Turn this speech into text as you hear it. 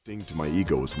Sting to my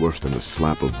ego is worse than the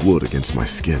slap of wood against my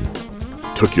skin.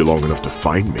 Took you long enough to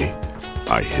find me,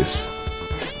 I hiss.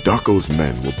 Daco's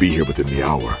men will be here within the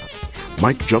hour.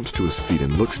 Mike jumps to his feet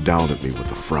and looks down at me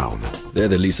with a frown. They're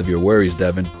the least of your worries,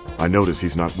 Devin. I notice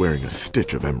he's not wearing a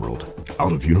stitch of emerald.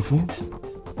 Out of uniform?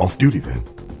 Off duty then.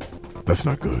 That's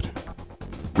not good.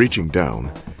 Reaching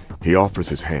down, he offers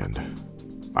his hand.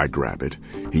 I grab it,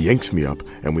 he yanks me up,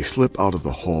 and we slip out of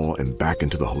the hall and back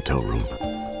into the hotel room.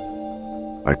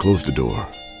 I close the door.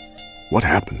 What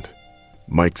happened?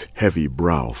 Mike's heavy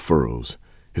brow furrows,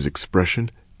 his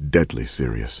expression deadly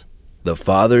serious. The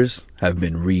fathers have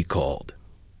been recalled.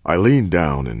 I lean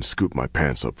down and scoop my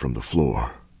pants up from the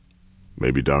floor.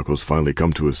 Maybe Daco's finally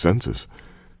come to his senses.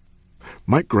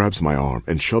 Mike grabs my arm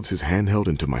and shoves his handheld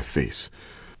into my face.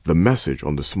 The message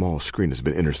on the small screen has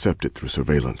been intercepted through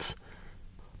surveillance.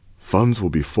 Funds will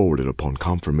be forwarded upon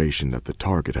confirmation that the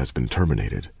target has been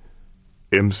terminated.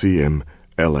 MCM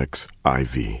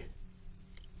LXIV.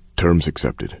 Terms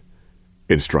accepted.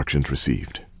 Instructions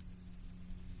received.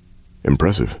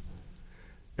 Impressive.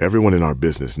 Everyone in our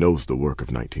business knows the work of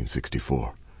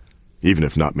 1964, even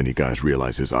if not many guys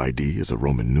realize his ID is a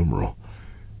Roman numeral.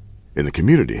 In the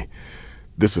community,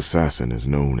 this assassin is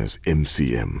known as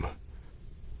MCM.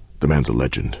 The man's a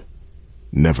legend.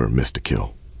 Never missed a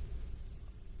kill.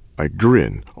 I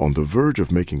grin, on the verge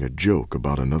of making a joke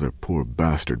about another poor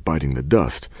bastard biting the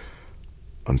dust,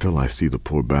 until I see the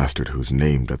poor bastard who's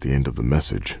named at the end of the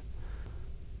message.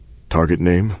 Target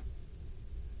name?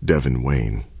 Devin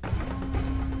Wayne.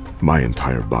 My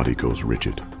entire body goes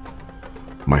rigid.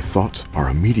 My thoughts are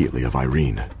immediately of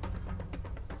Irene.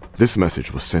 This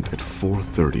message was sent at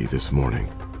 4:30 this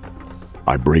morning.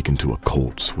 I break into a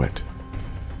cold sweat.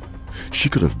 She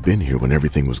could have been here when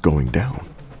everything was going down.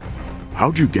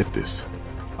 How'd you get this?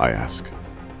 I ask.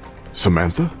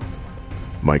 Samantha?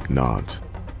 Mike nods.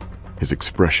 His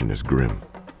expression is grim.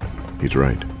 He's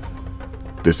right.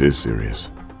 This is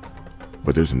serious.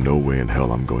 But there's no way in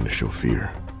hell I'm going to show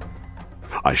fear.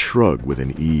 I shrug with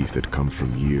an ease that comes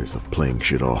from years of playing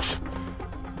shit off.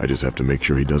 I just have to make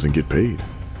sure he doesn't get paid,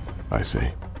 I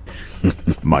say.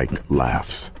 Mike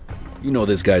laughs. You know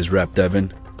this guy's rap,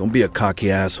 Devin. Don't be a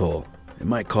cocky asshole. It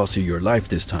might cost you your life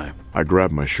this time. I grab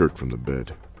my shirt from the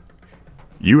bed.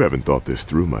 You haven't thought this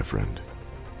through, my friend.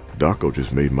 Daco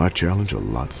just made my challenge a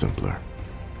lot simpler.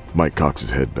 Mike cocks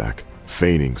his head back,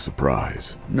 feigning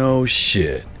surprise. No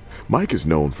shit. Mike is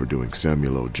known for doing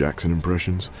Samuel L. Jackson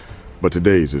impressions, but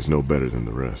today's is no better than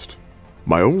the rest.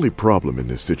 My only problem in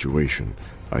this situation,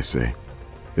 I say,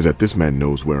 is that this man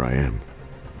knows where I am.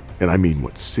 And I mean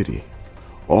what city.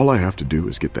 All I have to do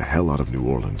is get the hell out of New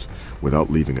Orleans without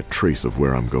leaving a trace of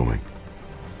where I'm going.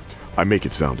 I make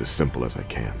it sound as simple as I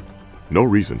can. No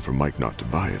reason for Mike not to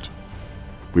buy it.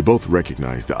 We both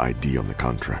recognize the ID on the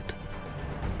contract.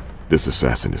 This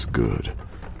assassin is good,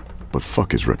 but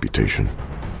fuck his reputation.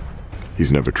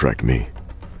 He's never tracked me.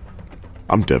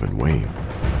 I'm Devin Wayne.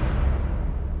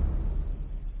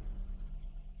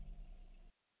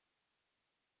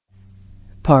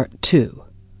 Part 2.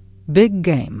 Big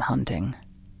Game Hunting.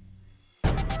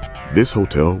 This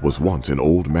hotel was once an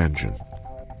old mansion,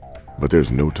 but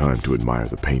there's no time to admire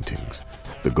the paintings,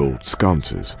 the gold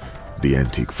sconces, the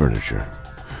antique furniture.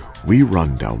 We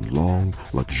run down long,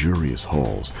 luxurious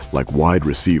halls like wide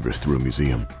receivers through a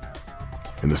museum.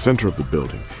 In the center of the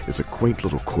building is a quaint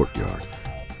little courtyard.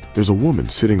 There's a woman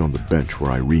sitting on the bench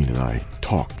where Irene and I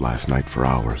talked last night for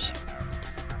hours.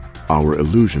 Our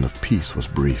illusion of peace was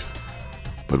brief,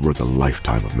 but worth a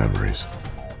lifetime of memories.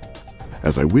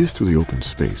 As I whiz through the open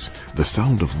space, the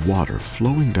sound of water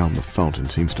flowing down the fountain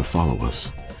seems to follow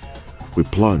us. We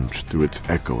plunge through its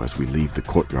echo as we leave the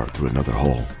courtyard through another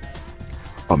hall.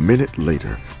 A minute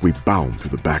later, we bound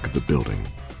through the back of the building.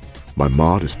 My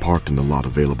mod is parked in the lot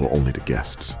available only to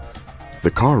guests.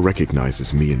 The car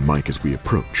recognizes me and Mike as we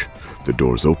approach. The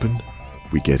doors open,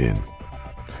 we get in.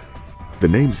 The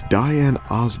names Diane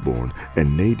Osborne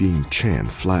and Nadine Chan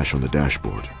flash on the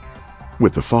dashboard.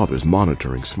 With the fathers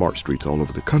monitoring smart streets all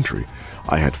over the country,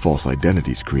 I had false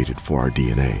identities created for our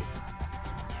DNA.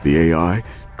 The AI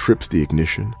trips the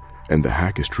ignition, and the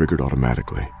hack is triggered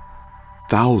automatically.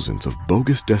 Thousands of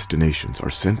bogus destinations are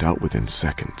sent out within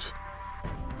seconds.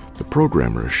 The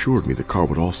programmer assured me the car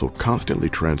would also constantly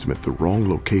transmit the wrong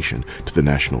location to the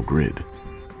national grid.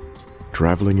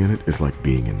 Traveling in it is like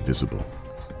being invisible,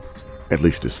 at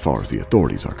least as far as the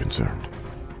authorities are concerned.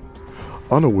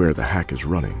 Unaware the hack is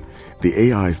running,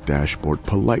 the AI's dashboard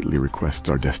politely requests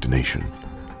our destination.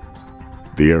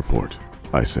 The airport,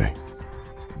 I say.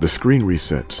 The screen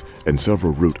resets and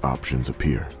several route options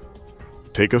appear.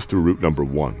 Take us to route number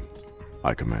 1,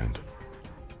 I command.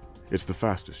 It's the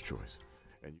fastest choice.